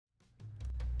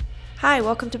Hi,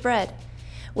 welcome to Bread.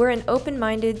 We're an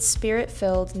open-minded,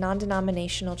 spirit-filled,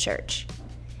 non-denominational church.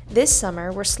 This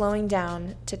summer, we're slowing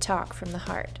down to talk from the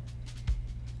heart.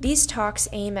 These talks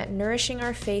aim at nourishing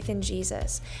our faith in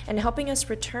Jesus and helping us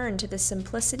return to the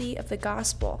simplicity of the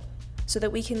gospel so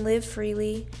that we can live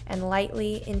freely and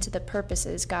lightly into the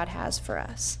purposes God has for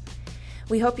us.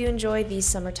 We hope you enjoy these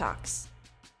summer talks.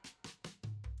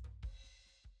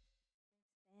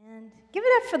 And give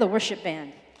it up for the worship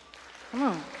band. Come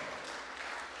on.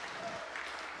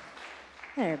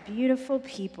 They're beautiful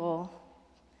people.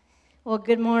 Well,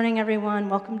 good morning, everyone.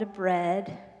 Welcome to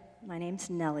Bread. My name's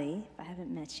Nellie, if I haven't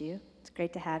met you. It's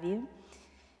great to have you.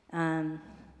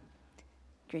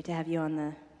 Great to have you on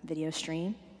the video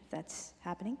stream, if that's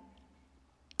happening.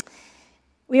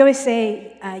 We always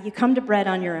say, you come to Bread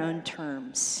on your own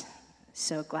terms.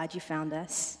 So glad you found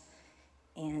us,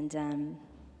 and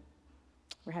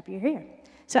we're happy you're here.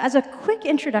 So as a quick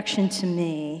introduction to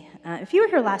me, if you were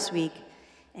here last week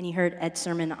and you heard Ed's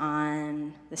sermon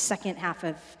on the second half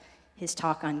of his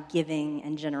talk on giving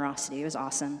and generosity, it was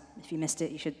awesome. If you missed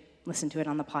it, you should listen to it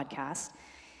on the podcast.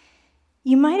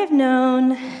 You might have known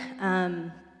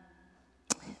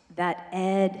that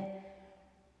Ed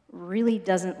really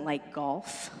doesn't like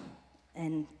golf,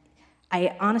 and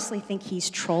I honestly think he's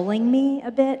trolling me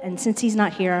a bit, and since he's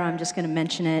not here, I'm just going to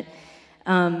mention it.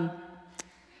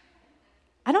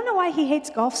 I don't know why he hates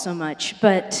golf so much,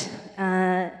 but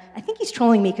I think he's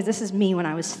trolling me because this is me when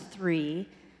I was 3.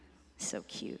 So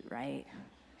cute, right?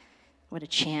 What a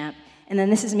champ. And then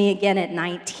this is me again at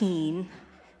 19,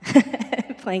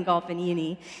 playing golf in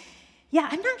uni. Yeah,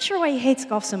 I'm not sure why he hates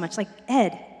golf so much. Like,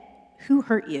 Ed, who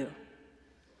hurt you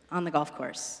on the golf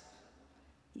course?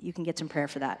 You can get some prayer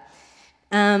for that.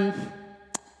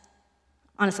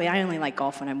 Honestly, I only like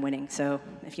golf when I'm winning, so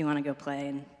if you want to go play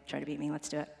and try to beat me, let's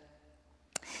do it.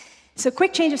 So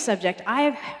quick change of subject.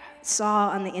 I saw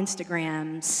on the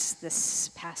Instagrams this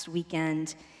past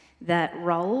weekend that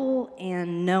Raul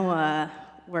and Noah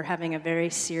were having a very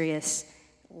serious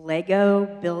Lego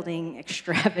building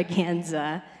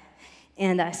extravaganza.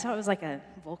 And I saw it was like a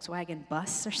Volkswagen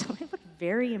bus or something. It looked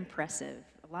very impressive.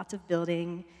 Lots of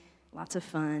building, lots of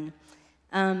fun.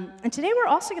 And today we're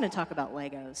also going to talk about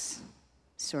Legos,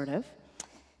 sort of.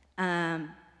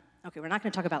 Okay, we're not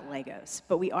going to talk about Legos,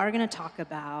 but we are going to talk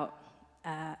about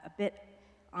a bit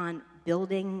on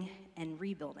building and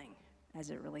rebuilding as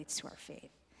it relates to our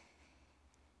faith.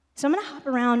 So I'm going to hop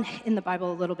around in the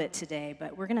Bible a little bit today,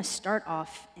 but we're going to start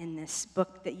off in this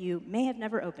book that you may have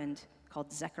never opened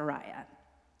called Zechariah.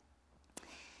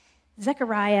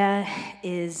 Zechariah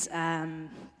is a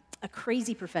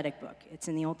crazy prophetic book. It's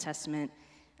in the Old Testament.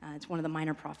 It's one of the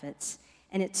minor prophets.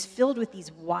 And it's filled with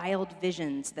these wild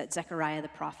visions that Zechariah the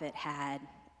prophet had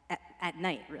at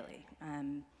night, really.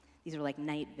 These are like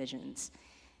night visions.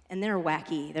 And they're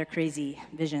wacky, they're crazy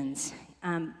visions.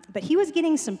 But he was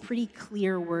getting some pretty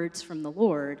clear words from the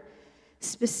Lord,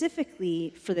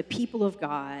 specifically for the people of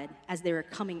God as they were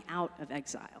coming out of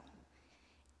exile.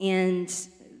 And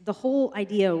the whole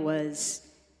idea was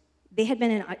they had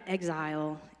been in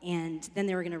exile, and then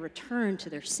they were going to return to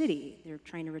their city. They were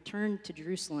trying to return to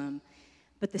Jerusalem.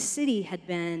 But the city had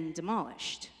been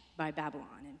demolished by Babylon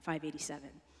in 587.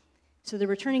 So they're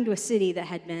returning to a city that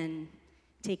had been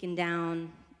taken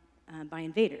down by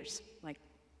invaders, like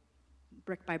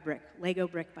brick by brick, Lego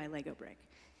brick by Lego brick.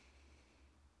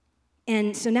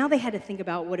 And so now they had to think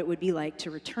about what it would be like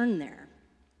to return there.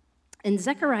 And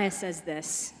Zechariah says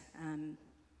this,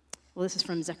 this is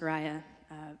from Zechariah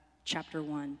chapter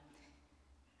 1.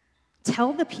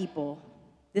 Tell the people,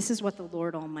 this is what the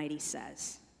Lord Almighty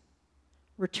says.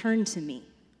 Return to me,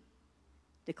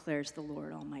 declares the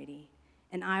Lord Almighty,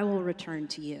 and I will return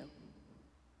to you.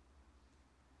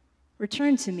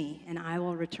 Return to me, and I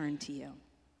will return to you.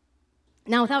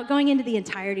 Now, without going into the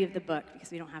entirety of the book, because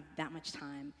we don't have that much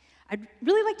time, I'd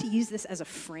really like to use this as a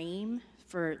frame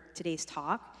for today's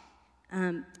talk,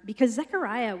 because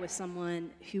Zechariah was someone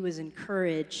who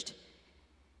encouraged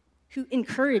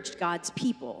God's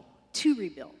people to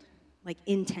rebuild, like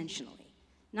intentionally.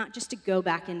 Not just to go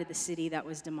back into the city that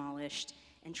was demolished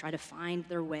and try to find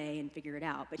their way and figure it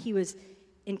out, but he was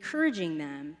encouraging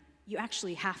them, you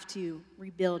actually have to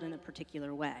rebuild in a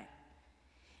particular way.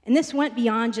 And this went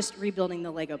beyond just rebuilding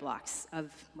the Lego blocks of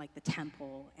like the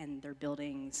temple and their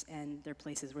buildings and their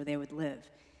places where they would live.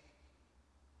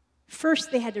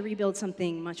 First, they had to rebuild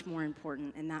something much more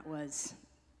important, and that was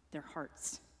their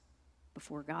hearts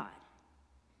before God.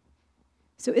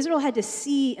 So Israel had to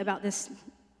see about this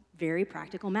very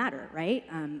practical matter, right?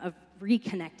 Of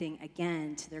reconnecting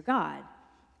again to their God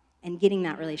and getting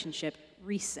that relationship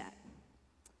reset.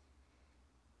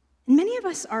 And many of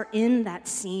us are in that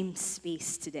same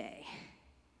space today.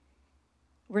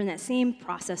 We're in that same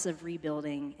process of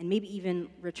rebuilding and maybe even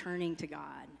returning to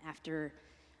God after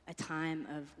a time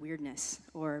of weirdness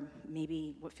or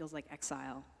maybe what feels like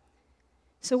exile.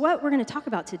 So what we're going to talk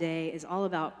about today is all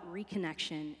about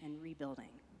reconnection and rebuilding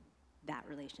that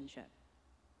relationship.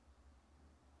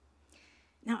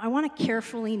 Now, I want to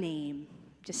carefully name,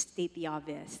 just state the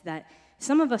obvious, that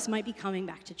some of us might be coming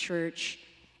back to church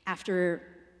after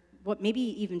what maybe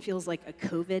even feels like a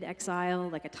COVID exile,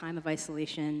 like a time of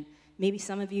isolation. Maybe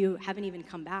some of you haven't even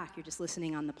come back. You're just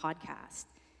listening on the podcast.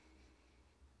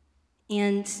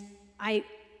 And I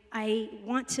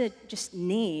want to just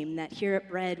name that here at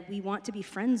Bread, we want to be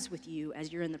friends with you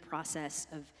as you're in the process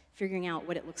of figuring out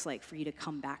what it looks like for you to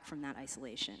come back from that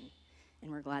isolation.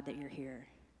 And we're glad that you're here.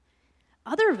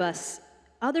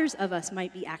 Others of us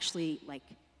might be actually like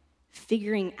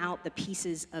figuring out the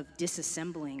pieces of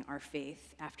disassembling our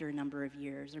faith after a number of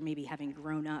years, or maybe having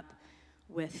grown up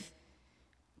with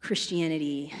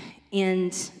Christianity.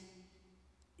 And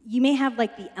you may have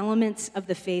like the elements of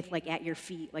the faith like at your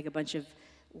feet, like a bunch of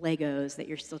Legos that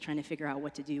you're still trying to figure out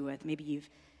what to do with. Maybe you've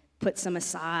put some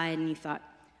aside and you thought,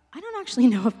 I don't actually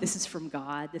know if this is from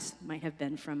God. This might have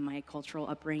been from my cultural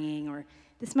upbringing, or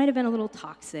this might have been a little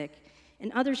toxic.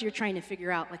 And others, you're trying to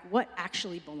figure out like what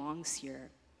actually belongs here.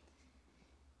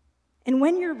 And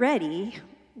when you're ready,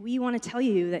 we want to tell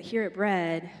you that here at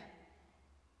Bread,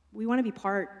 we want to be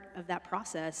part of that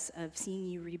process of seeing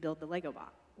you rebuild the Lego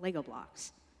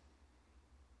blocks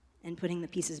and putting the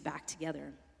pieces back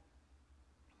together.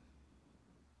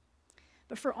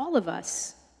 But for all of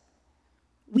us,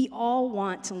 we all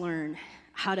want to learn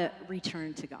how to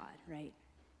return to God, right?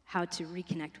 How to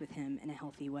reconnect with Him in a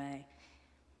healthy way,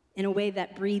 in a way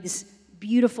that breathes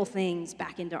beautiful things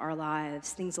back into our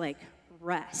lives, things like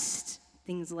rest,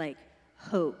 things like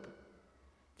hope,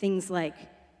 things like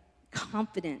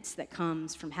confidence that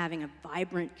comes from having a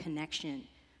vibrant connection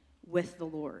with the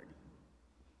Lord.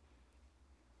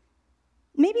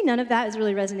 Maybe none of that is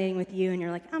really resonating with you, and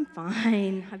you're like, I'm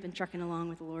fine. I've been trucking along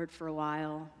with the Lord for a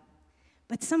while.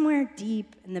 But somewhere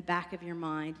deep in the back of your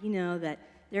mind, you know that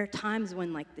there are times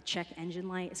when like the check engine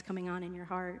light is coming on in your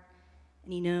heart,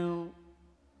 and you know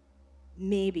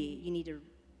maybe you need to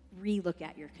re-look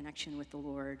at your connection with the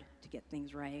Lord to get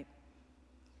things right.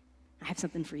 I have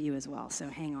something for you as well, so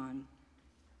hang on.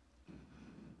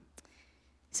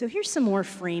 So here's some more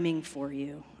framing for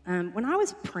you. When I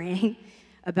was praying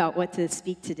about what to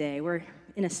speak today, we're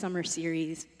in a summer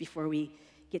series before we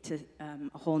get to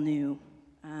a whole new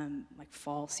like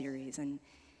fall series, and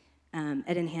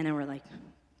Ed and Hannah were like,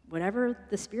 whatever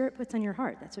the Spirit puts on your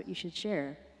heart, that's what you should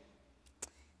share.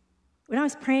 When I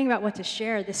was praying about what to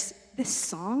share, this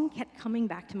song kept coming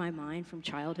back to my mind from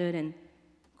childhood, and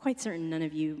I'm quite certain none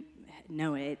of you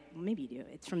know it. Well, maybe you do.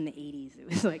 It's from the 80s. It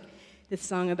was like this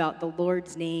song about the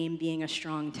Lord's name being a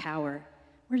strong tower.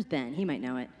 Where's Ben? He might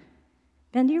know it.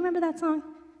 Ben, do you remember that song?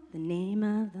 The name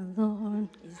of the Lord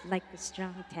is like a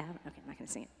strong tower. Okay, I'm not going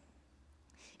to sing it.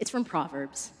 It's from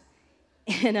Proverbs.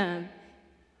 And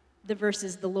the verse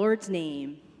is, the Lord's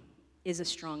name is a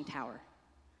strong tower.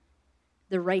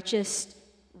 The righteous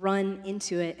run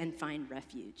into it and find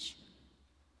refuge.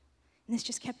 And this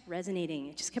just kept resonating.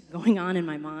 It just kept going on in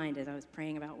my mind as I was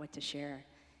praying about what to share.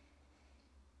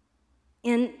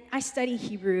 And I study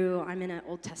Hebrew. I'm in an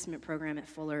Old Testament program at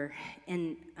Fuller.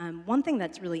 And one thing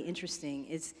that's really interesting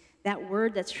is that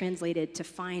word that's translated to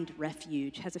find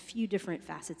refuge has a few different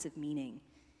facets of meaning.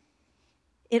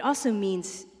 It also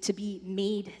means to be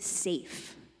made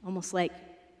safe, almost like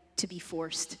to be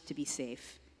forced to be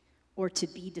safe, or to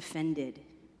be defended.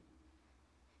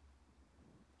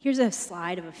 Here's a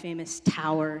slide of a famous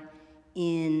tower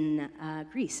in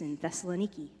Greece, in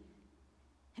Thessaloniki.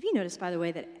 Have you noticed, by the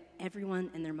way, that everyone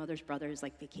and their mother's brother is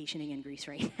like vacationing in Greece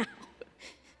right now?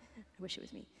 I wish it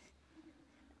was me.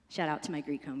 Shout out to my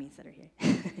Greek homies that are here.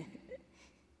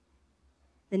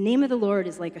 The name of the Lord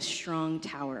is like a strong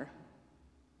tower.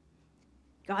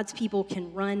 God's people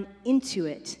can run into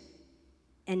it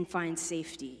and find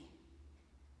safety.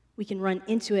 We can run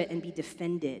into it and be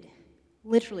defended,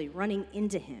 literally running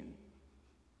into Him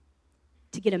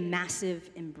to get a massive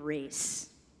embrace.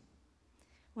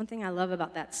 One thing I love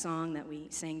about that song that we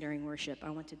sang during worship, I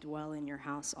want to dwell in your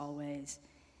house always.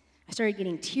 I started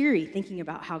getting teary thinking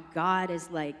about how God is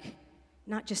like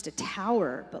not just a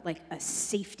tower, but like a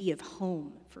safety of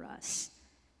home for us.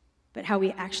 But how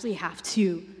we actually have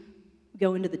to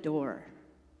go into the door.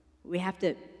 We have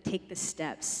to take the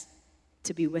steps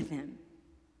to be with Him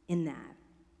in that.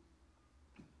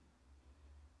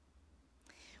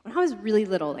 When I was really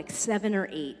little, like 7 or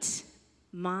 8,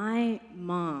 my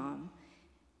mom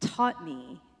taught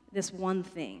me this one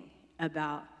thing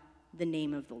about the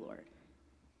name of the Lord.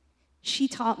 She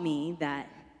taught me that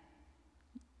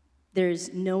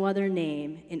there's no other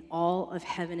name in all of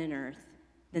heaven and earth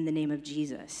than the name of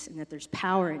Jesus, and that there's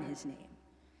power in his name.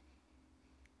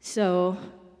 So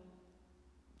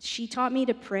she taught me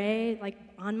to pray like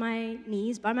on my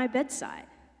knees by my bedside.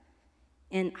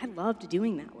 And I loved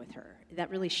doing that with her. That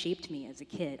really shaped me as a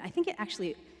kid. I think it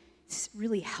actually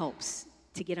really helps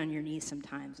to get on your knees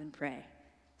sometimes and pray.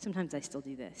 Sometimes I still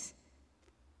do this.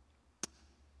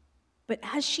 But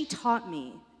as she taught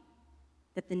me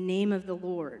that the name of the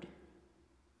Lord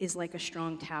is like a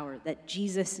strong tower, that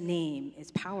Jesus' name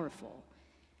is powerful,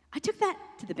 I took that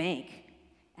to the bank,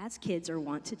 as kids are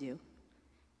wont to do.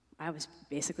 I was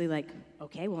basically like,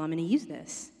 okay, well, I'm going to use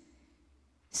this.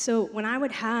 So when I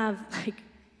would have like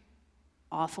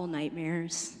awful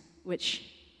nightmares,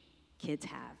 which kids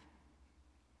have,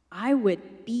 I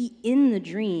would be in the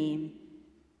dream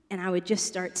and I would just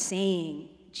start saying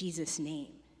Jesus'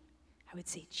 name. I would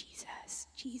say, Jesus,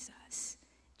 Jesus,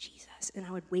 Jesus. And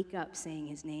I would wake up saying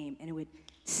his name, and it would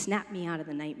snap me out of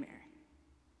the nightmare.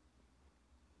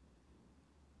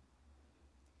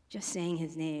 Just saying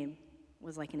his name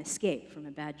was like an escape from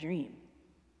a bad dream.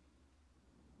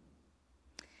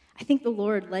 I think the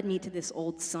Lord led me to this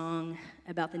old song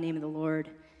about the name of the Lord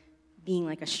being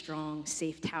like a strong,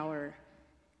 safe tower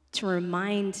to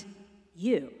remind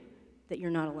you that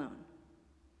you're not alone.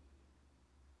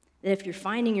 That if you're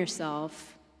finding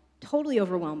yourself totally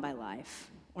overwhelmed by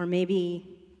life, or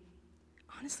maybe,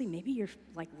 honestly, maybe you're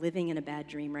like living in a bad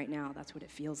dream right now, that's what it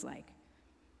feels like,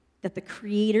 that the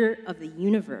creator of the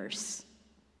universe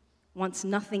wants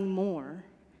nothing more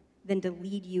than to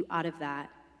lead you out of that,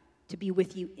 to be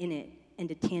with you in it, and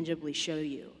to tangibly show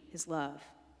you his love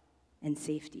and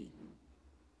safety.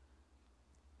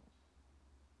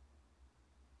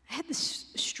 I had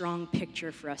this strong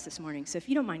picture for us this morning, so if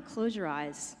you don't mind, close your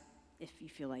eyes if you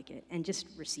feel like it, and just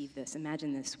receive this.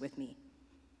 Imagine this with me.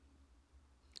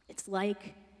 It's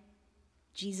like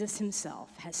Jesus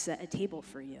himself has set a table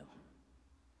for you.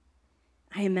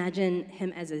 I imagine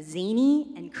him as a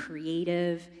zany and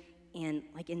creative and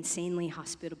like insanely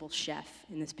hospitable chef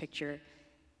in this picture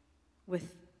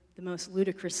with the most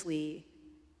ludicrously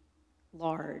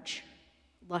large,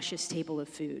 luscious table of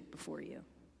food before you.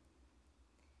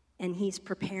 And he's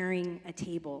preparing a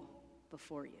table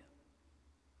before you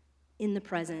in the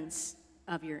presence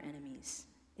of your enemies,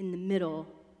 in the middle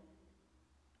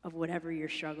of whatever you're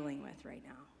struggling with right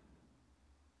now.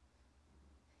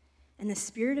 And the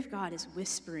Spirit of God is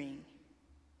whispering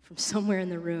from somewhere in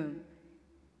the room,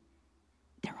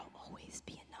 there will always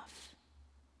be enough.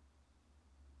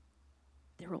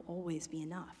 There will always be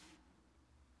enough.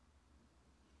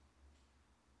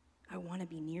 I want to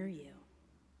be near you.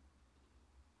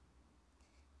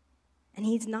 And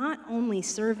he's not only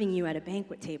serving you at a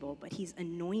banquet table, but he's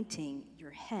anointing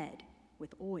your head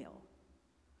with oil,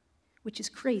 which is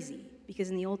crazy because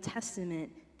in the Old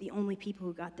Testament, the only people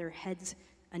who got their heads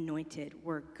anointed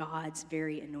were God's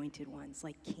very anointed ones,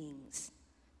 like kings.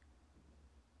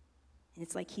 And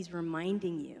it's like he's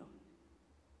reminding you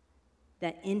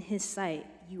that in his sight,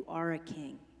 you are a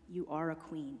king, you are a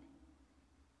queen,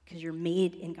 because you're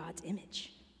made in God's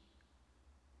image.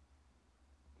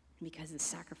 Because the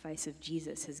sacrifice of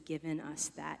Jesus has given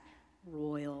us that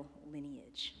royal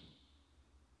lineage.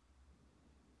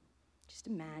 Just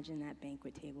imagine that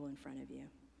banquet table in front of you.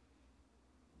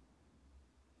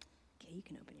 Okay, you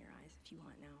can open your eyes if you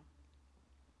want now.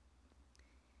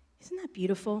 Isn't that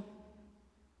beautiful?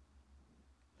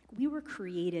 We were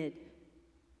created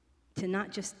to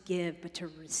not just give, but to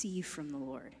receive from the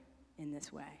Lord in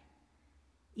this way.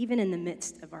 Even in the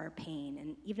midst of our pain,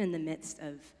 and even in the midst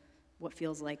of what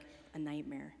feels like a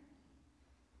nightmare.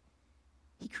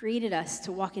 He created us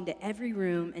to walk into every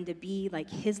room and to be like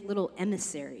his little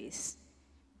emissaries,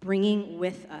 bringing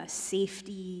with us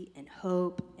safety and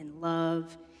hope and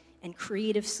love and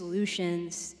creative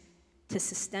solutions to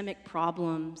systemic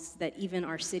problems that even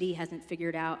our city hasn't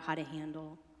figured out how to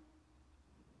handle.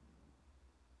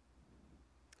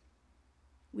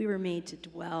 We were made to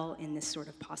dwell in this sort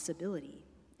of possibility,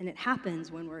 and it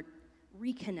happens when we're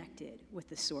reconnected with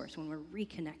the source, when we're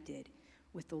reconnected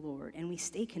with the Lord, and we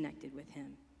stay connected with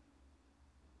him.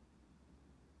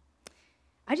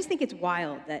 I just think it's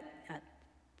wild that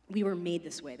we were made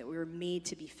this way, that we were made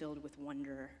to be filled with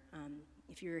wonder.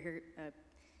 If you were here a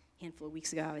handful of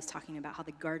weeks ago, I was talking about how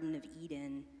the Garden of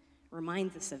Eden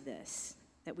reminds us of this,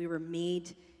 that we were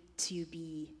made to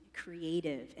be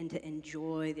creative and to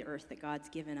enjoy the earth that God's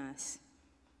given us.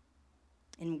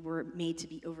 And we're made to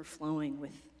be overflowing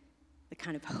with the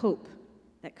kind of hope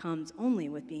that comes only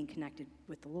with being connected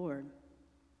with the Lord.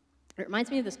 It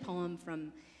reminds me of this poem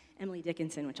from Emily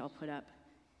Dickinson, which I'll put up.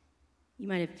 You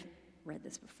might have read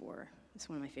this before. It's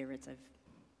one of my favorites. I've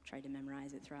tried to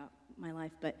memorize it throughout my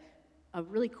life. But a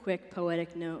really quick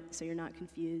poetic note, so you're not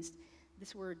confused.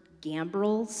 This word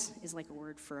gambrels is like a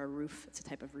word for a roof. It's a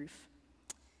type of roof.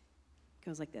 It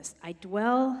goes like this. I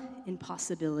dwell in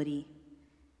possibility,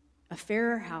 a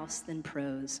fairer house than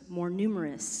prose, more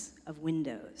numerous of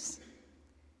windows,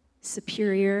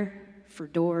 superior for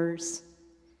doors,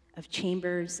 of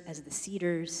chambers as the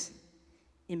cedars,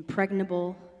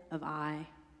 impregnable of eye,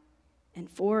 and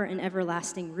for an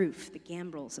everlasting roof, the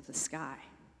gambrels of the sky.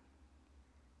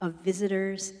 Of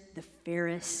visitors, the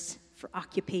fairest, for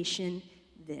occupation,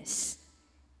 this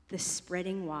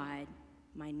spreading wide,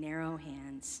 my narrow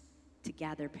hands to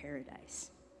gather paradise.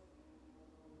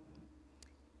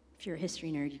 If you're a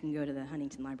history nerd, you can go to the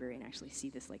Huntington Library and actually see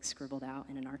this like scribbled out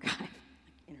in an archive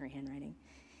in her handwriting.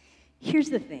 Here's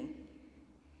the thing.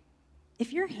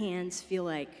 If your hands feel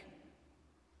like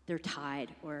they're tied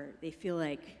or they feel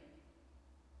like,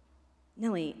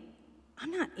 Nellie,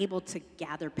 I'm not able to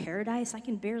gather paradise. I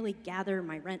can barely gather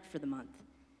my rent for the month.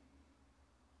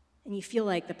 And you feel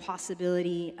like the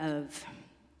possibility of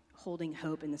holding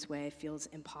hope in this way feels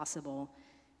impossible.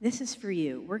 This is for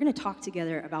you. We're going to talk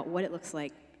together about what it looks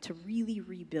like to really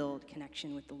rebuild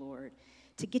connection with the Lord,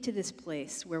 to get to this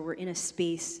place where we're in a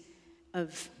space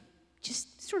of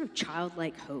just sort of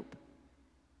childlike hope,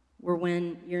 where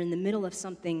when you're in the middle of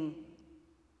something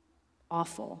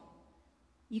awful,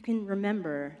 you can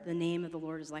remember the name of the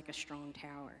Lord is like a strong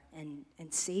tower and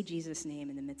say Jesus'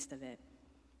 name in the midst of it,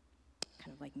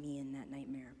 kind of like me in that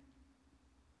nightmare.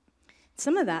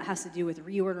 Some of that has to do with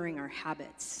reordering our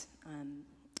habits, and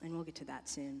we'll get to that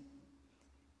soon.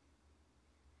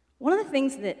 One of the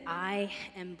things that I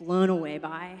am blown away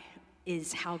by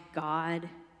is how God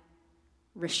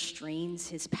restrains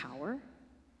his power.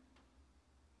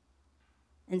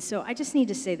 And so I just need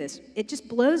to say this. It just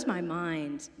blows my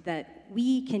mind that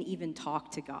we can even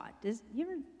talk to God. You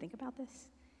ever think about this?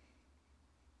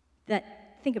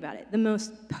 Think about it. The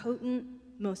most potent,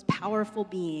 most powerful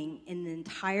being in the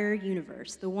entire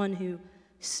universe, the one who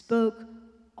spoke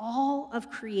all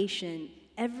of creation,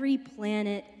 every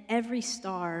planet, every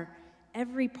star,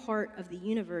 every part of the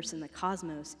universe and the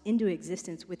cosmos into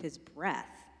existence with his breath,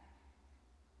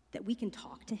 that we can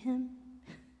talk to him,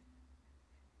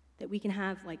 that we can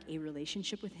have like a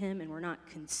relationship with him and we're not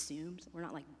consumed, we're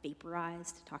not like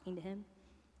vaporized talking to him.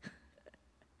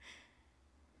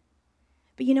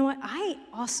 But you know what? I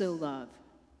also love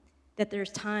that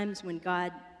there's times when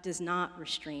God does not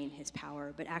restrain his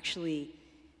power, but actually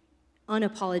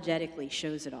unapologetically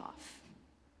shows it off,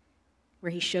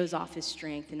 where he shows off his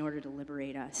strength in order to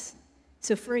liberate us.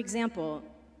 So for example,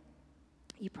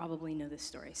 you probably know this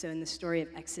story. So in the story of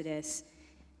Exodus,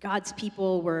 God's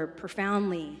people were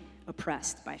profoundly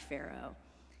oppressed by Pharaoh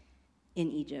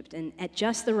in Egypt. And at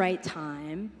just the right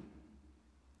time,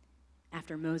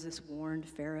 after Moses warned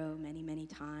Pharaoh many, many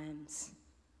times,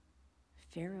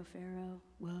 Pharaoh,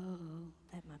 whoa,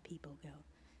 let my people go.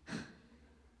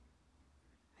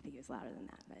 I think it was louder than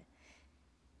that, but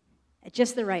at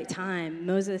just the right time,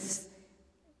 Moses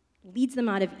leads them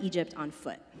out of Egypt on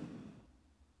foot.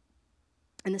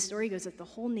 And the story goes that the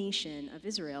whole nation of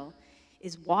Israel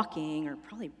is walking, or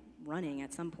probably running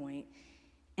at some point,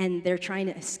 and they're trying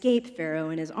to escape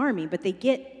Pharaoh and his army, but they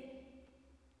get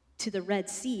to the Red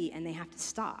Sea and they have to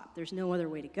stop. There's no other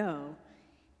way to go.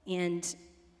 And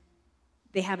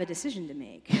they have a decision to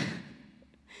make.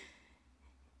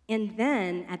 And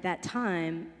then, at that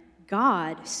time,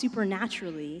 God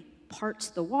supernaturally parts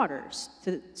the waters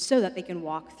so that they can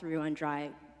walk through on dry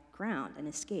ground and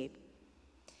escape.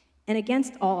 And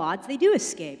against all odds, they do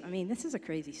escape. I mean, this is a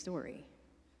crazy story.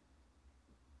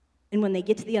 And when they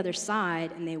get to the other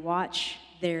side and they watch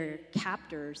their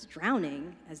captors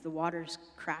drowning as the waters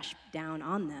crash down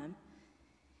on them,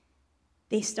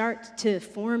 they start to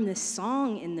form this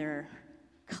song in their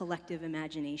collective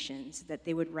imaginations that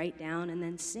they would write down and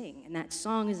then sing. And that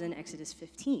song is in Exodus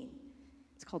 15.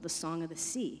 It's called the Song of the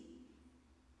Sea.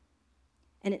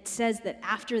 And it says that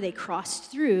after they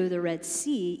crossed through the Red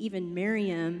Sea, even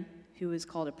Miriam, who was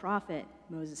called a prophet,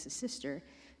 Moses' sister,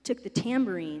 took the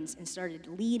tambourines and started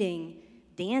leading,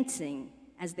 dancing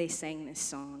as they sang this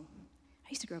song. I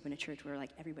used to grow up in a church where like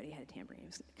everybody had a tambourine. It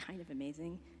was kind of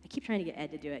amazing. I keep trying to get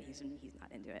Ed to do it. He's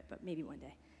not into it, but maybe one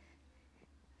day.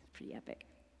 It's pretty epic.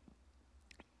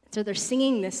 So they're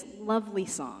singing this lovely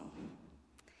song,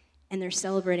 and they're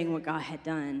celebrating what God had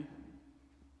done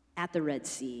at the Red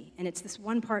Sea. And it's this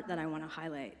one part that I want to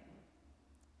highlight.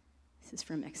 This is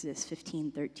from Exodus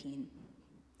 15:13.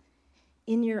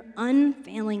 In your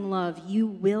unfailing love, you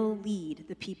will lead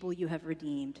the people you have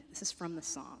redeemed. This is from the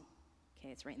song.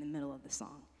 Okay, it's right in the middle of the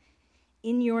song.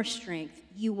 In your strength,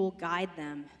 you will guide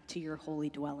them to your holy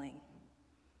dwelling.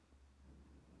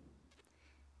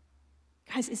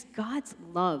 Guys, it's God's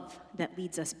love that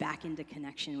leads us back into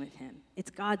connection with him.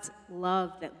 It's God's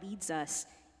love that leads us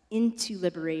into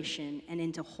liberation and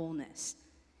into wholeness.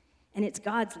 And it's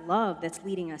God's love that's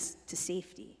leading us to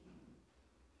safety.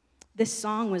 This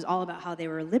song was all about how they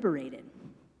were liberated.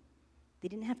 They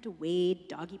didn't have to wade,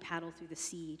 doggy paddle through the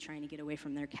sea trying to get away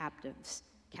from their captors.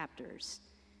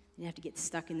 They didn't have to get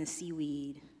stuck in the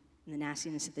seaweed and the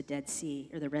nastiness of the Dead Sea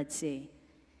or the Red Sea.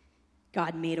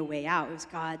 God made a way out. It was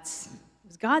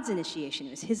God's initiation.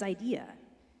 It was his idea.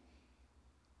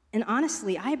 And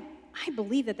honestly, I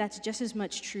believe that that's just as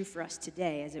much true for us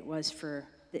today as it was for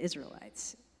the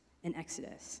Israelites in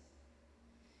Exodus.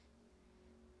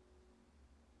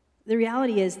 The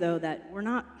reality is, though, that we're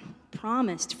not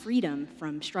promised freedom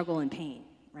from struggle and pain,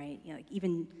 right? You know, like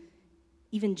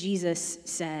even Jesus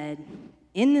said,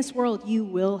 in this world you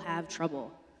will have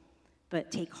trouble,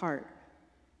 but take heart.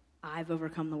 I've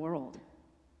overcome the world.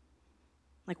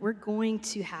 Like, we're going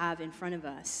to have in front of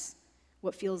us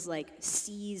what feels like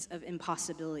seas of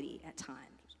impossibility at times,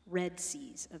 red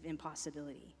seas of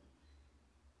impossibility.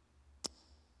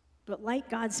 But like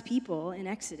God's people in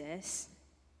Exodus,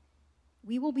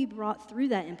 we will be brought through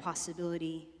that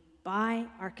impossibility by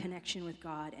our connection with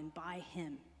God and by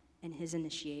him and his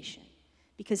initiation,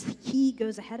 because he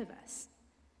goes ahead of us.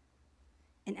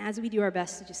 And as we do our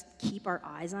best to just keep our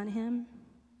eyes on him,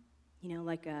 you know,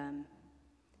 like a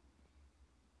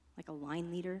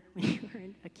line leader when you were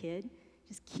a kid,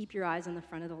 just keep your eyes on the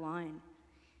front of the line,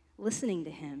 listening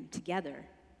to him together.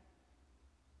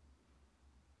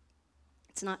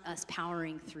 It's not us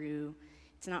powering through.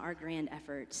 It's not our grand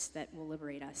efforts that will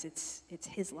liberate us. It's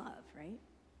his love, right?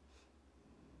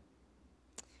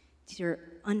 It's your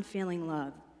unfailing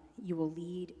love. You will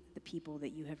lead the people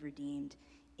that you have redeemed.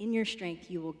 In your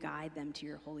strength, you will guide them to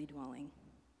your holy dwelling.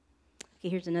 Okay,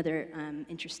 here's another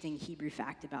interesting Hebrew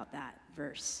fact about that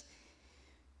verse.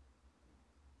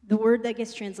 The word that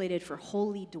gets translated for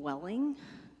holy dwelling,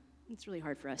 it's really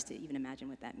hard for us to even imagine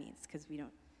what that means, because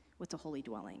what's a holy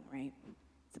dwelling, right?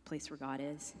 It's a place where God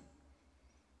is.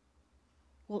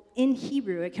 Well, in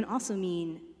Hebrew, it can also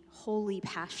mean holy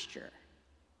pasture,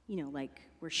 you know, like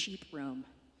where sheep roam,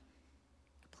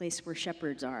 a place where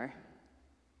shepherds are.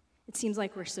 It seems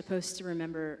like we're supposed to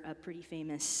remember a pretty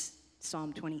famous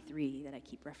Psalm 23 that I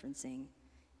keep referencing,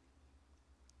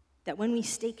 that when we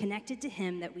stay connected to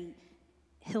him,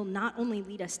 he'll not only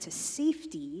lead us to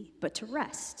safety, but to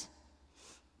rest.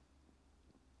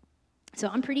 So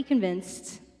I'm pretty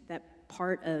convinced that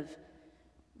part of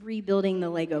rebuilding the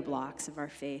Lego blocks of our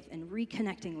faith and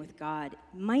reconnecting with God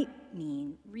might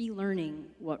mean relearning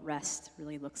what rest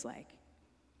really looks like.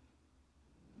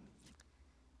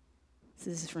 So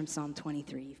this is from Psalm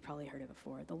 23. You've probably heard it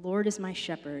before. The Lord is my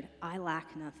shepherd. I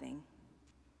lack nothing.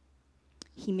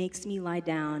 He makes me lie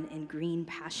down in green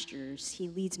pastures. He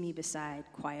leads me beside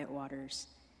quiet waters.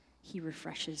 He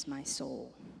refreshes my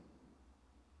soul.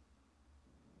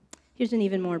 Here's an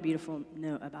even more beautiful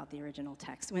note about the original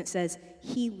text. When it says,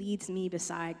 he leads me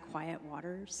beside quiet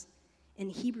waters, in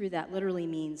Hebrew that literally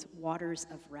means waters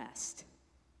of rest.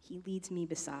 He leads me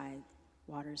beside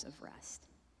waters of rest.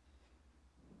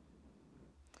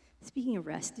 Speaking of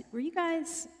rest, were you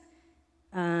guys,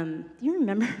 do you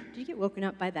remember, did you get woken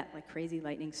up by that like crazy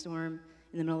lightning storm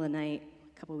in the middle of the night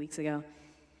a couple weeks ago?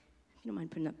 If you don't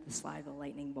mind putting up the slide of the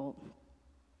lightning bolt.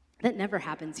 That never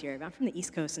happens here. I'm from the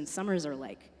East Coast, and summers are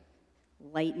like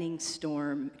lightning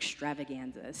storm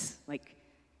extravaganzas. Like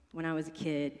when I was a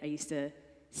kid, I used to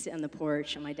sit on the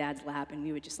porch on my dad's lap, and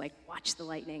we would just like watch the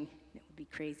lightning. It would be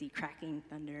crazy, cracking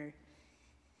thunder.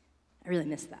 I really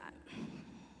miss that.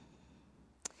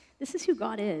 This is who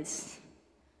God is.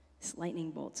 This lightning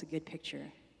bolt's a good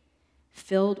picture.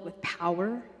 Filled with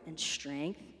power and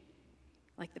strength,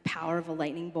 like the power of a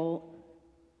lightning bolt.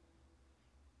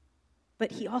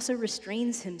 But he also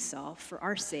restrains himself for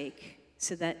our sake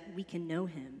so that we can know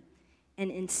him, and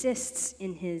insists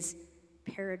in his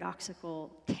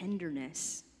paradoxical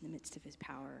tenderness in the midst of his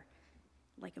power,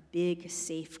 like a big,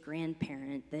 safe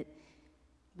grandparent, that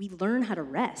we learn how to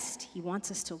rest. He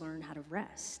wants us to learn how to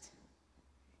rest.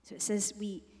 So it says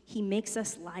he makes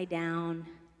us lie down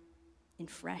in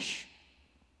fresh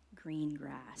green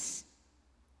grass.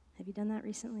 Have you done that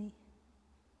recently?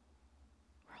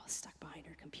 We're all stuck behind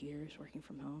our computers, working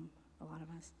from home, a lot of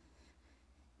us.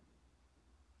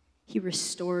 He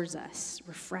restores us,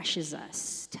 refreshes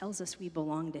us, tells us we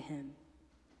belong to him.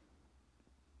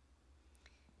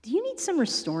 Do you need some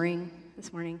restoring?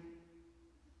 this morning?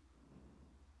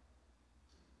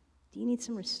 Do you need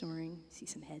some restoring? I see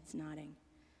some heads nodding.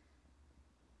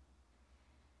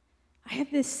 I have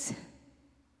this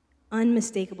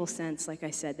unmistakable sense, like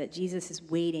I said, that Jesus is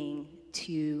waiting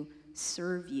to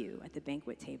serve you at the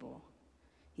banquet table.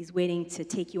 He's waiting to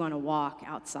take you on a walk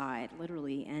outside,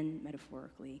 literally and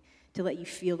metaphorically, to let you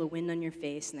feel the wind on your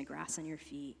face and the grass on your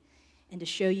feet, and to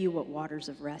show you what waters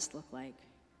of rest look like.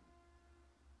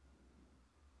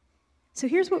 So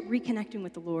here's what reconnecting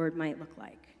with the Lord might look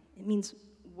like. It means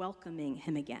welcoming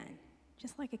him again,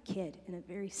 just like a kid, in a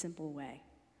very simple way.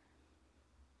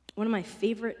 One of my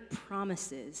favorite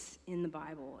promises in the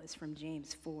Bible is from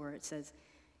James 4. It says,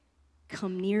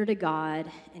 "Come near to God,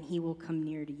 and he will come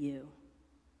near to you."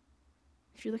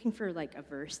 If you're looking for like a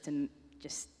verse to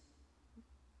just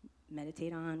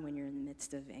meditate on when you're in the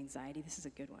midst of anxiety, this is a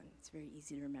good one. It's very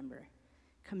easy to remember.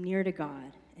 Come near to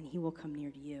God, and he will come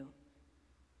near to you.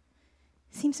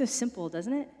 It seems so simple,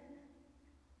 doesn't it?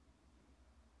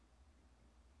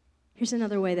 Here's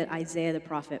another way that Isaiah the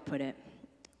prophet put it,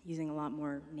 using a lot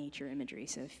more nature imagery.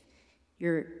 So if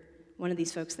you're one of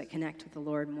these folks that connect with the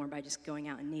Lord more by just going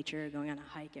out in nature, going on a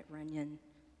hike at Runyon,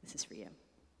 this is for you.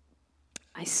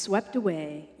 I swept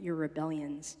away your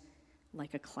rebellions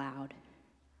like a cloud,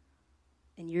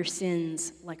 and your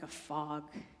sins like a fog.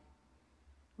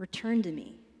 Return to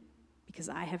me, because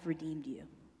I have redeemed you.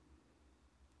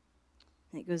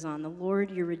 And it goes on, the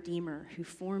Lord your Redeemer, who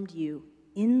formed you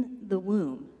in the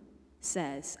womb,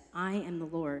 says, I am the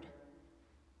Lord,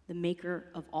 the maker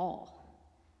of all,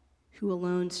 who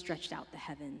alone stretched out the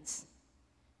heavens,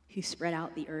 who spread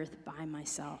out the earth by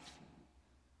myself.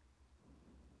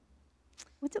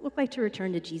 What's it look like to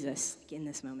return to Jesus in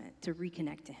this moment, to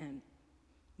reconnect to him?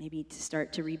 Maybe to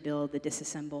start to rebuild the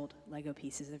disassembled Lego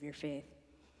pieces of your faith.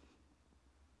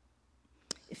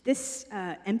 If this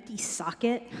empty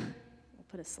socket, we'll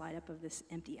put a slide up of this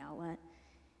empty outlet.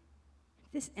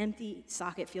 If this empty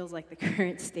socket feels like the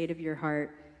current state of your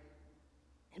heart,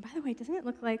 and by the way, doesn't it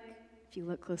look like, if you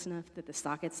look close enough, that the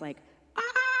socket's like, ah!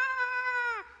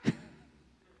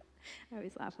 I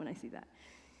always laugh when I see that.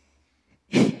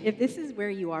 If this is where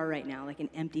you are right now, like an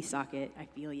empty socket, I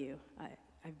feel you.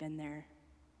 I've been there.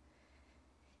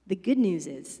 The good news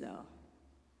is, though,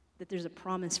 that there's a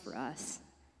promise for us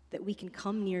that we can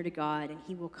come near to God and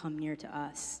he will come near to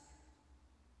us.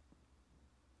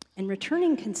 And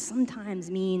returning can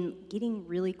sometimes mean getting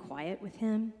really quiet with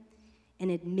him and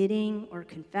admitting or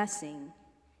confessing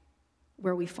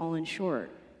where we've fallen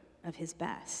short of his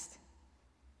best.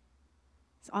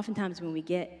 So oftentimes when we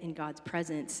get in God's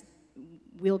presence,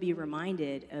 we'll be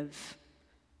reminded of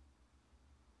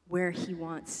where he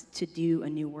wants to do a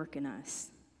new work in us.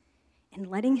 And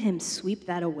letting him sweep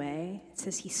that away, it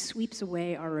says he sweeps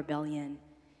away our rebellion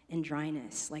and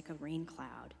dryness like a rain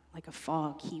cloud, like a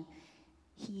fog.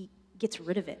 He gets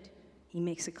rid of it. He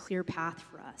makes a clear path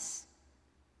for us.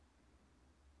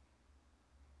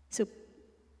 So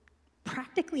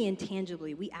practically and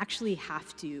tangibly, we actually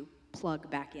have to plug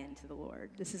back into the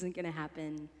Lord. This isn't going to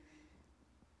happen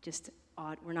just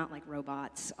we're not like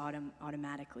robots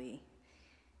automatically.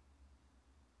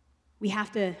 We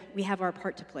have our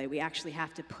part to play. We actually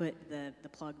have to put the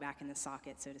plug back in the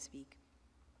socket, so to speak.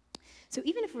 So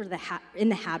even if we're in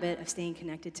the habit of staying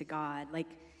connected to God, like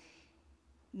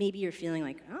maybe you're feeling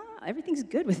like, everything's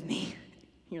good with me.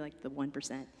 You're like the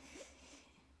 1%.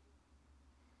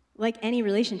 Like any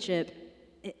relationship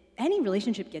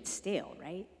gets stale,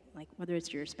 right? Like whether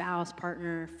it's your spouse,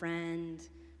 partner, friend,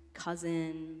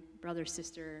 cousin, brother,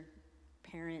 sister,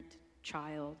 parent,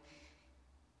 child.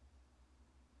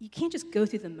 You can't just go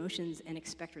through the motions and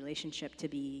expect relationship to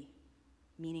be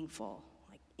meaningful.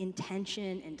 Like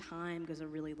intention and time goes a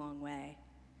really long way.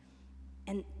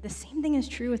 And the same thing is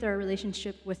true with our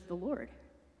relationship with the Lord.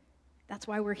 That's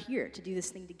why we're here, to do this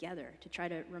thing together, to try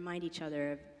to remind each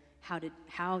other of how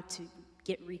to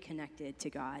get reconnected to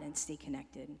God and stay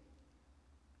connected.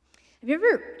 Have you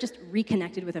ever just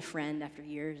reconnected with a friend after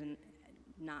years and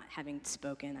not having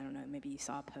spoken? I don't know, maybe you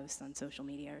saw a post on social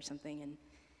media or something, and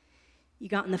you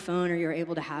got on the phone or you were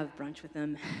able to have brunch with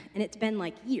them, and it's been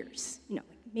like years, like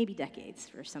maybe decades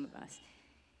for some of us.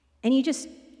 And you just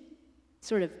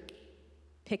sort of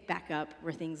pick back up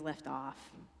where things left off.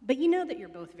 But you know that you're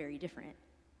both very different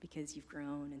because you've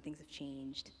grown and things have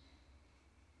changed.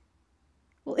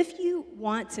 Well, if you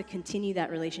want to continue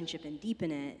that relationship and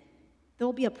deepen it,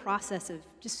 there'll be a process of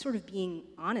just sort of being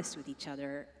honest with each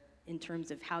other in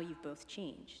terms of how you've both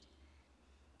changed.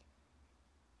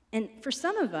 And for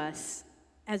some of us,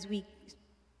 as we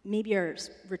maybe are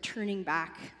returning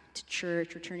back to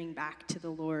church, returning back to the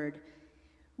Lord,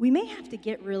 we may have to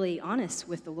get really honest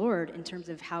with the Lord in terms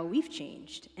of how we've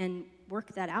changed and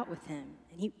work that out with him.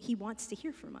 And he wants to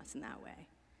hear from us in that way.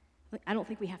 I don't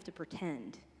think we have to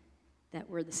pretend that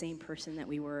we're the same person that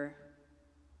we were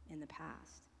in the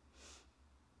past.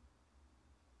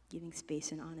 Giving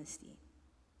space and honesty.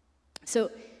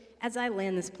 So as I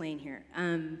land this plane here,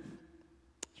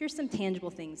 here's some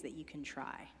tangible things that you can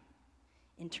try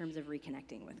in terms of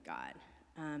reconnecting with God.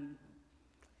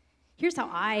 Here's how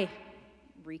I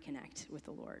reconnect with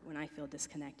the Lord when I feel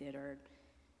disconnected or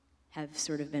have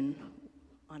sort of been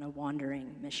on a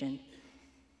wandering mission.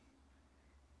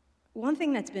 One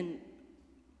thing that's been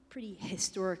pretty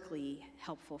historically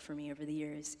helpful for me over the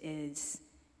years is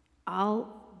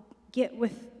I'll get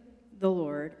with the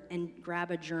Lord and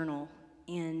grab a journal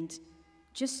and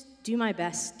just do my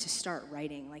best to start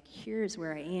writing. Like, here's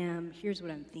where I am, here's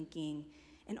what I'm thinking.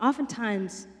 And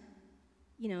oftentimes,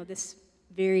 this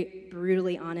very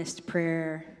brutally honest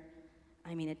prayer,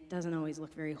 it doesn't always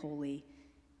look very holy.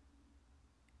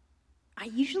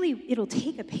 It'll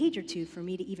take a page or two for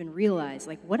me to even realize,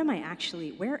 like, where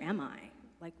am I?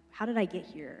 Like, how did I get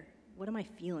here? What am I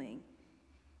feeling?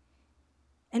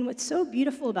 And what's so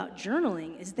beautiful about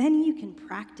journaling is then you can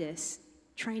practice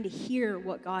trying to hear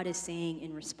what God is saying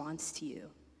in response to you.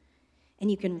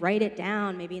 And you can write it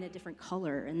down maybe in a different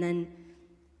color, and then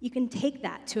you can take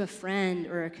that to a friend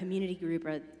or a community group or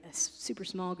a super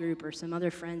small group or some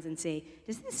other friends and say,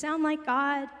 does this sound like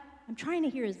God? I'm trying to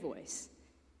hear his voice.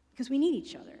 Because we need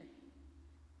each other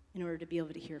in order to be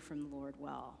able to hear from the Lord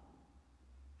well.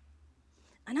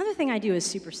 Another thing I do is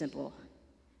super simple.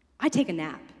 I take a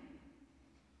nap.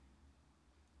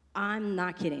 I'm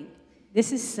not kidding.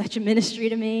 This is such a ministry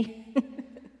to me.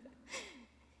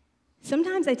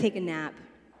 Sometimes I take a nap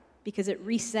because it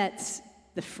resets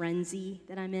the frenzy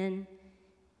that I'm in.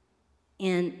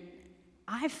 And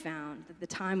I've found that the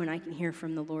time when I can hear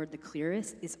from the Lord the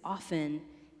clearest is often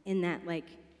in that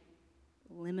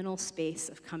liminal space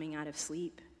of coming out of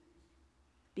sleep,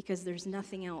 because there's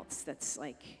nothing else that's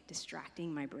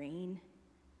distracting my brain.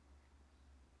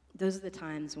 Those are the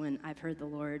times when I've heard the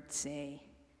Lord say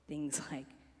things like,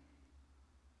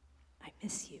 I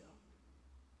miss you.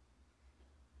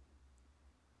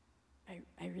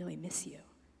 I really miss you,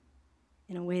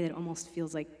 in a way that almost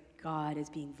feels like God is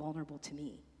being vulnerable to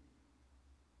me.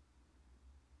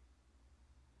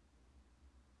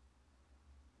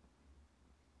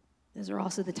 Those are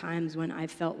also the times when I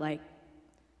felt like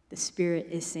the Spirit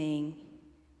is saying,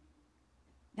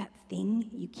 that thing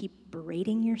you keep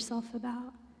berating yourself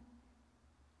about,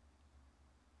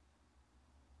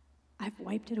 I've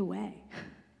wiped it away.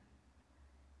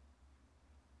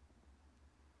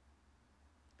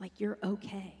 You're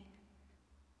okay.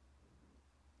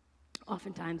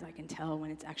 Oftentimes I can tell when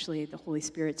it's actually the Holy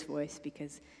Spirit's voice,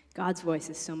 because God's voice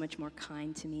is so much more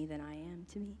kind to me than I am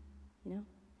to me,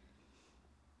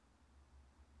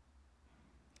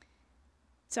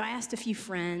 So I asked a few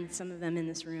friends, some of them in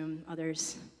this room,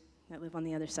 others that live on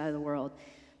the other side of the world,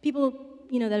 people,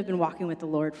 that have been walking with the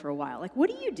Lord for a while. What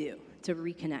do you do to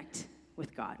reconnect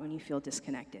with God when you feel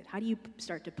disconnected? How do you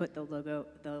start to put the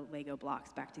Lego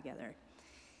blocks back together?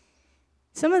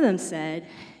 Some of them said,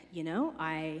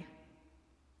 I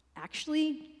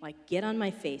actually get on my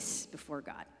face before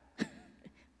God.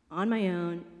 On my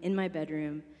own, in my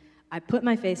bedroom. I put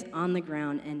my face on the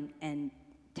ground and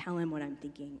tell him what I'm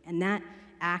thinking. And that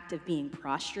act of being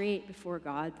prostrate before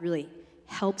God really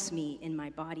helps me in my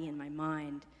body and my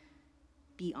mind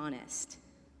be honest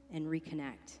and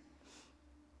reconnect.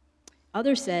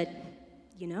 Others said,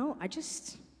 I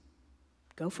just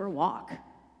go for a walk.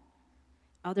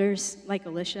 Others, like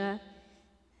Alicia,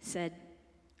 said,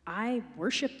 I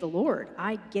worship the Lord.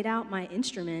 I get out my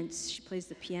instruments. She plays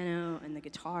the piano and the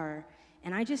guitar,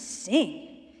 and I just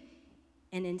sing.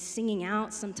 And in singing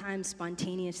out, sometimes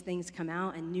spontaneous things come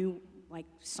out and new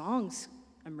songs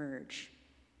emerge.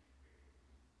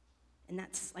 And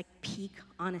that's peak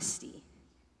honesty.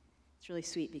 It's really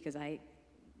sweet because I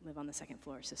live on the second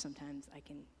floor, so sometimes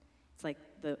it's like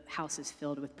the house is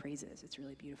filled with praises. It's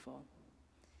really beautiful.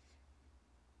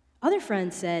 Other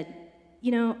friends said,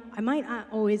 I might not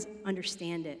always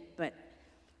understand it, but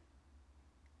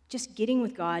just getting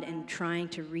with God and trying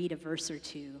to read a verse or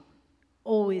two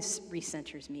always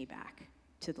recenters me back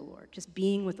to the Lord. Just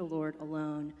being with the Lord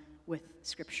alone with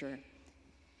Scripture.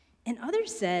 And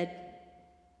others said,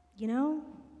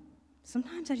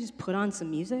 sometimes I just put on some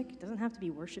music. It doesn't have to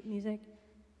be worship music.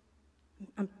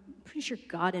 I'm pretty sure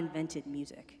God invented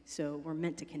music, so we're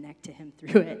meant to connect to him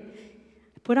through it.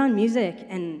 I put on music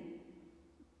and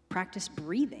practice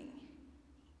breathing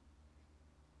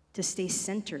to stay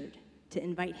centered, to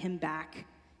invite him back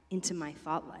into my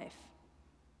thought life.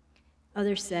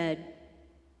 Others said,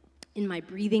 in my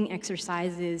breathing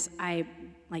exercises, I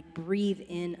breathe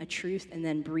in a truth and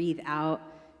then breathe out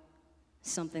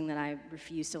something that I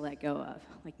refuse to let go of.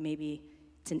 Like maybe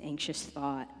it's an anxious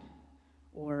thought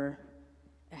or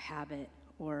a habit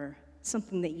or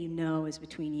something that you know is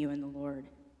between you and the Lord.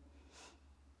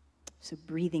 So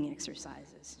breathing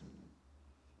exercises.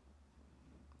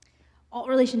 All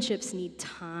relationships need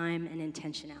time and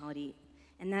intentionality,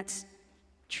 and that's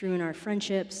true in our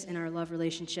friendships, in our love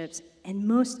relationships, and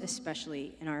most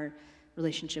especially in our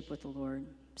relationship with the Lord.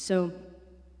 So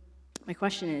my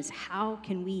question is, how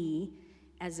can we,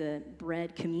 as a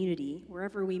Bread community,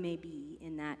 wherever we may be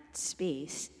in that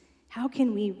space, how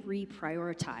can we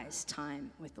reprioritize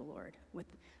time with the Lord, with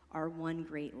our one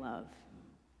great love?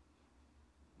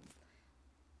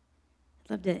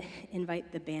 I'd love to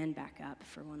invite the band back up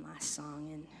for one last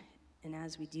song, and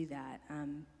as we do that, I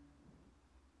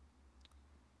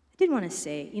did want to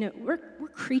say, we're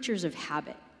creatures of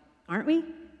habit, aren't we?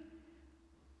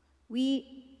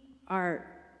 We are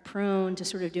prone to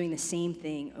sort of doing the same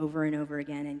thing over and over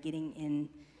again and getting in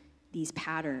these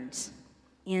patterns.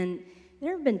 And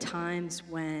there have been times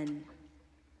when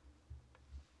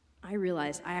I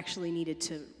realized I actually needed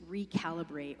to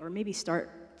recalibrate or maybe start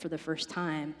for the first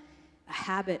time a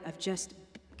habit of just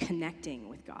connecting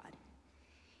with God.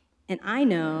 And I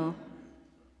know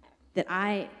that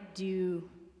I do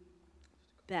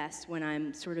best when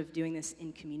I'm sort of doing this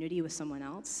in community with someone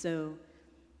else. So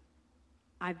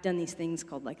I've done these things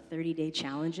called 30-day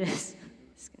challenges.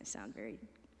 It's going to sound very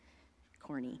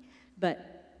corny.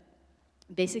 But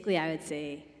basically I would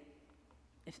say,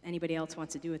 if anybody else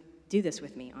wants to do this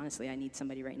with me, honestly, I need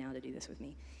somebody right now to do this with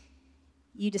me.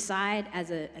 You decide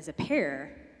as a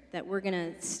pair that we're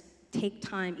going to take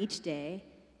time each day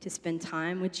to spend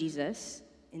time with Jesus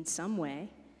in some way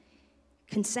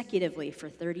consecutively for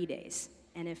 30 days.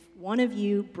 And if one of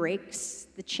you breaks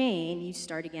the chain, you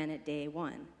start again at day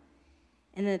 1.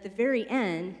 And then at the very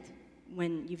end,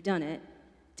 when you've done it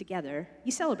together,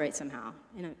 you celebrate somehow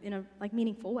in a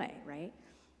meaningful way, right?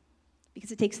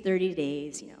 Because it takes 30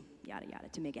 days, yada yada,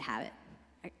 to make a habit.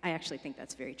 I actually think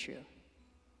that's very true.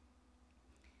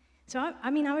 So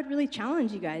I would really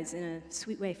challenge you guys in a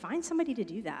sweet way. Find somebody to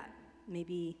do that,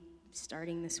 maybe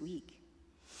starting this week.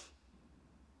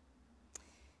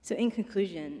 So in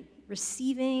conclusion,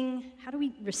 how do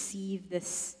we receive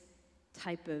this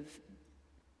type of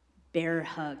bear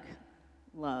hug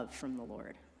love from the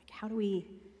Lord? How do we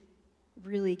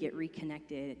really get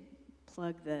reconnected,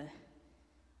 plug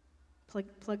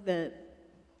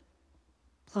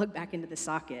back into the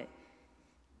socket?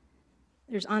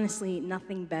 There's honestly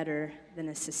nothing better than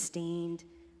a sustained,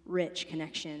 rich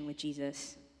connection with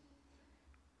Jesus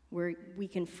where we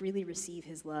can freely receive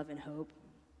his love and hope.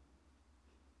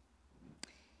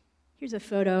 Here's a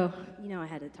photo. I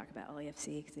had to talk about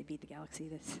LAFC because they beat the Galaxy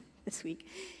this week.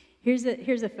 Here's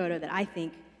a photo that I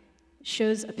think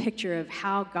shows a picture of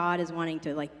how God is wanting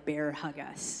to bear hug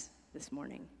us this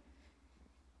morning.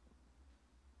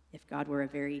 If God were a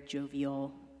very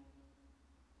jovial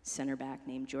center back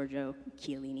named Giorgio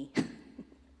Chiellini. Why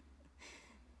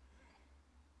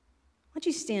don't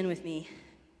you stand with me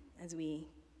as we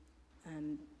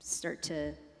start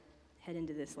to head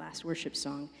into this last worship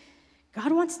song.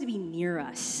 God wants to be near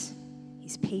us.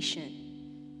 He's patient,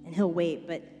 and he'll wait,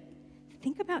 but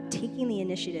think about taking the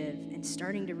initiative and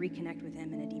starting to reconnect with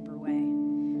him in a deeper way.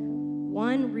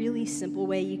 One really simple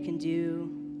way you can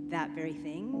do that very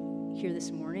thing here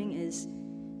this morning is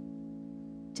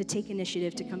to take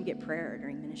initiative to come get prayer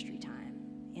during ministry time.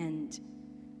 And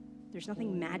there's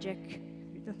nothing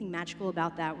magical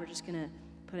about that. We're just going to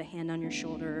put a hand on your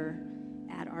shoulder,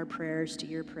 add our prayers to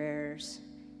your prayers,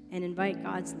 and invite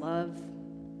God's love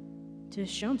to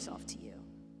show himself to you.